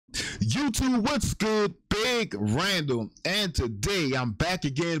YouTube, what's good? Big Randall, and today I'm back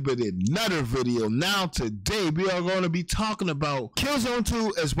again with another video. Now today we are going to be talking about Killzone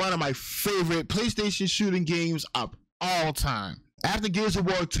 2 as one of my favorite PlayStation shooting games of all time. After Gears of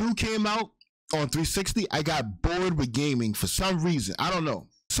War 2 came out on 360, I got bored with gaming for some reason. I don't know.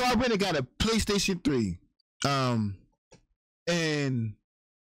 So I went and got a PlayStation 3. And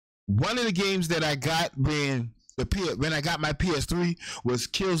one of the games that I got when I got my PS3 was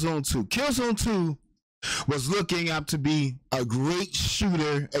Killzone 2. Killzone 2 was looking up to be a great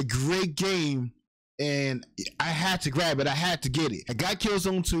shooter, a great game, and I had to grab it. I had to get it. I got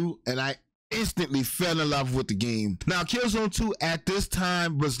Killzone 2 and I instantly fell in love with the game. Now Killzone 2 at this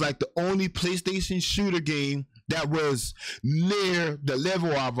time was like the only PlayStation shooter game that was near the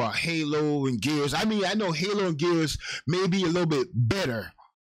level of Halo and Gears. I mean, I know Halo and Gears may be a little bit better,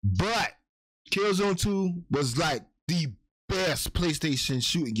 but Killzone 2 was like the best PlayStation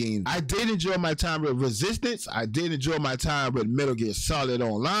shooting game. I did enjoy my time with Resistance. I did enjoy my time with Metal Gear Solid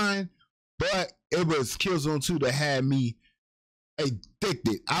Online, but it was Killzone 2 that had me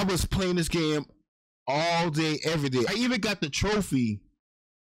addicted. I was playing this game all day, every day. I even got the trophy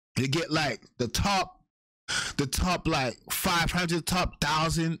to get like the top like 500, top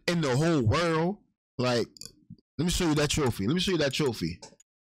 1,000 in the whole world. Like, let me show you that trophy. Let me show you that trophy.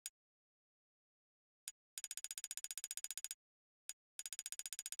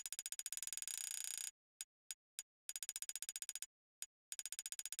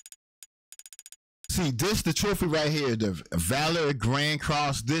 See, this the trophy right here, the Valor Grand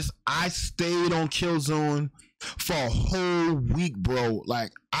Cross. This, I stayed on Killzone for a whole week, bro.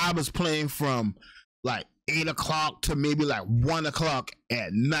 Like, I was playing from like 8 o'clock to maybe like 1 o'clock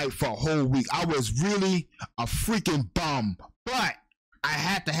at night for a whole week. I was really a freaking bum, but I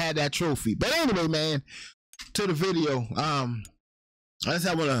had to have that trophy. But anyway, man, to the video. I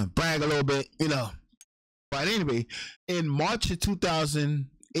just want to brag a little bit, you know. But anyway, in March of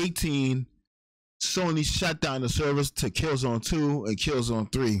 2018, Sony shut down the servers to Killzone 2 and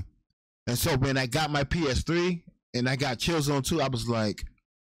Killzone 3. And so when I got my PS3 and I got Killzone 2, I was like,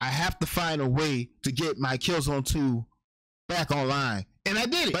 I have to find a way to get my Killzone 2 back online. And I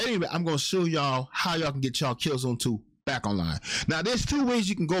did it. But anyway, I'm going to show y'all how y'all can get y'all Killzone 2 back online. Now, there's two ways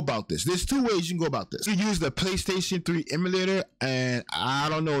you can go about this. You can use the PlayStation 3 emulator, and I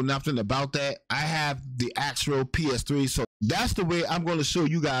don't know nothing about that. I have the actual PS3, so that's the way I'm going to show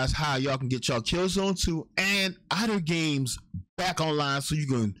you guys how y'all can get y'all Killzone 2 and other games back online so you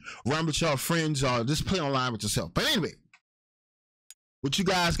can run with your friends or just play online with yourself. But anyway, what you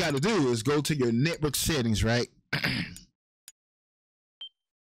guys got to do is go to your network settings, right?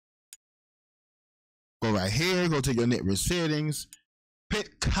 Go right here, go to your network settings,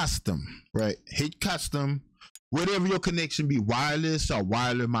 hit custom, right? Hit custom, whatever your connection be, wireless or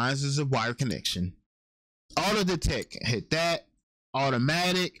wireless. Mine is a wire connection. Auto detect, hit that.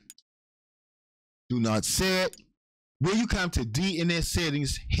 Automatic, do not set. When you come to DNS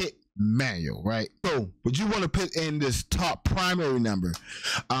settings, hit manual, right? So, but you want to put in this top primary number.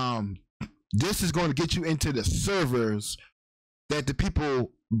 This is going to get you into the servers that the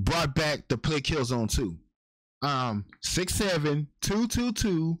people brought back to play Killzone 2.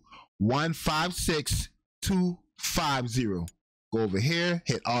 67222156250. Go over here,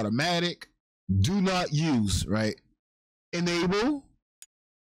 hit automatic, do not use, right? Enable,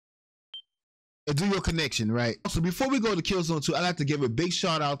 and do your connection, right? So before we go to Killzone 2, I'd like to give a big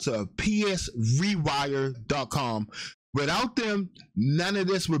shout out to psrewire.com. Without them, none of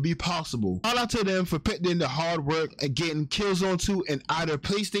this would be possible. Shout out to them for putting in the hard work and getting Killzone 2 and other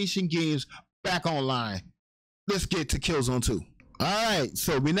PlayStation games back online. Let's get to Killzone 2. Alright,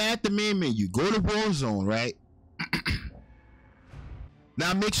 so we're now at the main menu. Go to Warzone, right?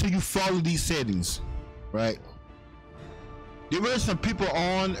 Now make sure you follow these settings, right? There were some people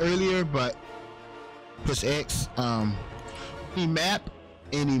on earlier, but push X. Any map,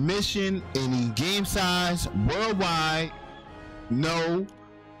 any mission, any game size, worldwide, no,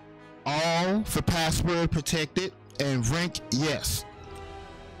 all for password protected, and rank yes.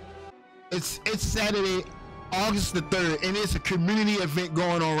 It's Saturday, August the 3rd, and it's a community event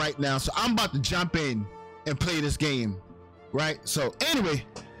going on right now. So I'm about to jump in and play this game, right? So anyway,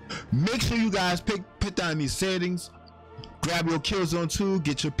 make sure you guys put down these settings. Grab your Killzone 2,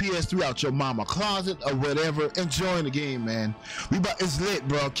 get your PS3 out your mama closet or whatever. Enjoying the game, man. It's lit,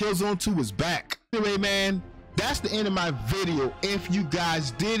 bro. Killzone 2 is back. Anyway, man, that's the end of my video. If you guys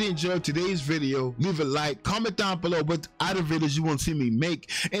did enjoy today's video, leave a like, comment down below what other videos you want to see me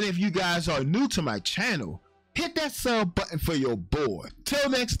make. And if you guys are new to my channel, hit that sub button for your boy. Till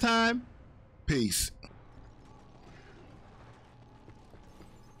next time, peace.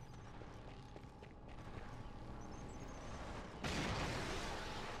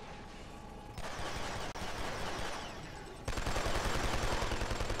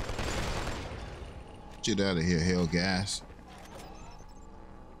 Get out of here, hell gas.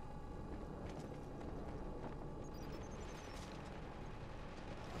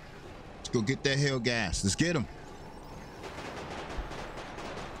 Let's go get that hell gas. Let's get him.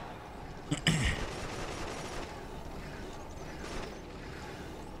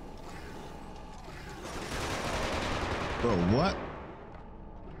 Bro, what?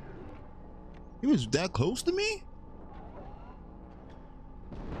 He was that close to me?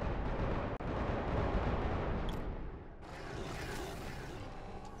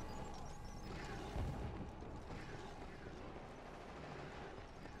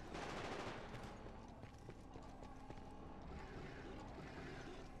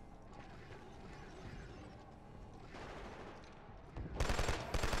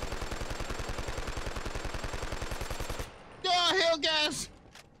 Hell gas.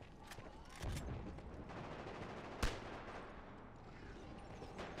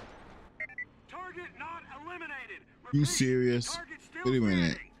 Target not eliminated. Repeat, You serious? Wait a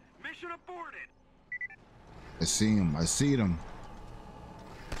minute. Mission aborted. I see him. I see them.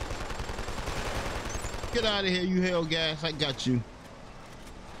 Get out of here, you hell gas. I got you.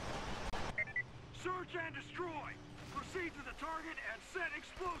 Search and destroy. Proceed to the target and set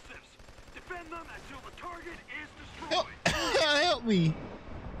explosives. Defend them until the target is destroyed. Help me.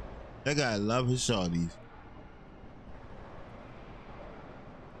 That guy love his shorties.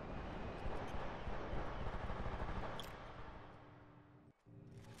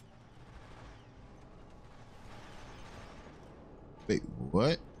 Wait,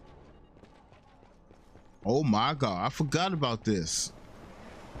 what? Oh my God, I forgot about this.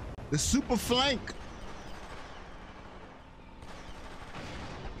 The super flank.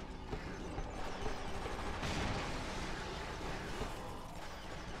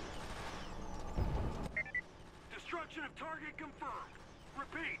 Destruction of target confirmed.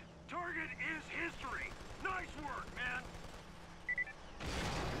 Repeat, target is history. Nice work, man.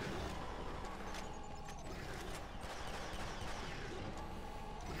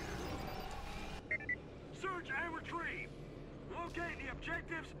 Search and retrieve. Locate the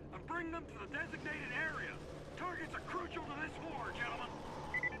objectives and bring them to the designated area. Targets are crucial to this war, gentlemen.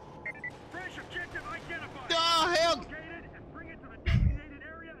 Fresh objective identified. Oh, hell. Located and bring it to the designated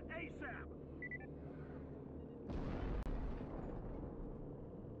area ASAP.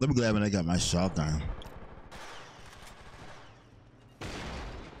 Let me grab when I got my shotgun.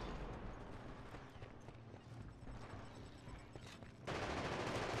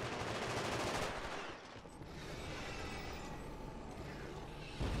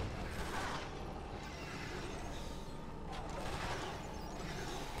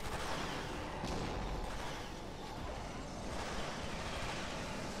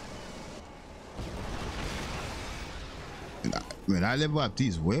 When I level up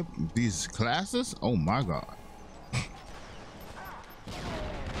these classes, oh my God.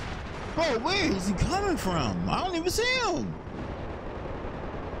 Bro, where is he coming from? I don't even see him.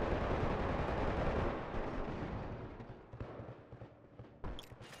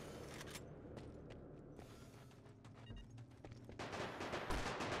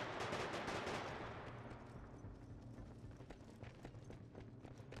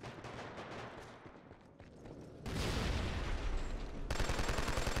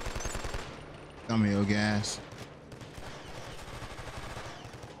 Come here, gas.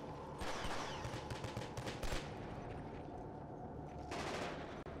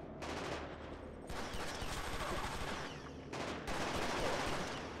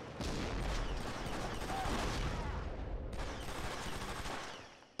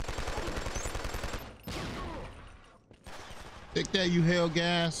 Take that, you hell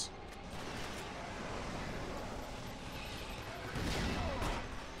gas.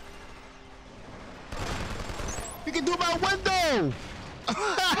 You can do my window.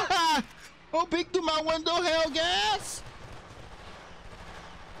 Oh, peek through my window, hell gas.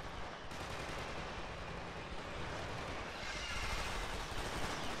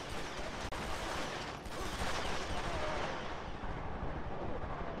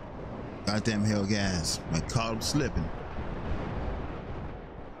 Goddamn hell gas. My car was slipping.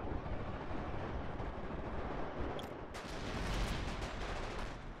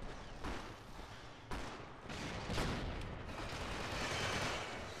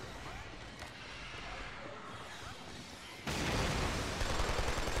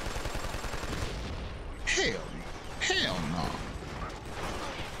 Hell no.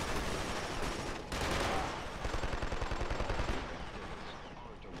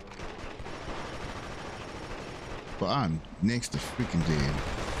 But I'm next to freaking dead.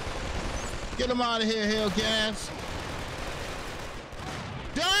 Get him out of here, hell gas.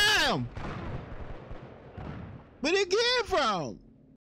 Damn! Where they get it from?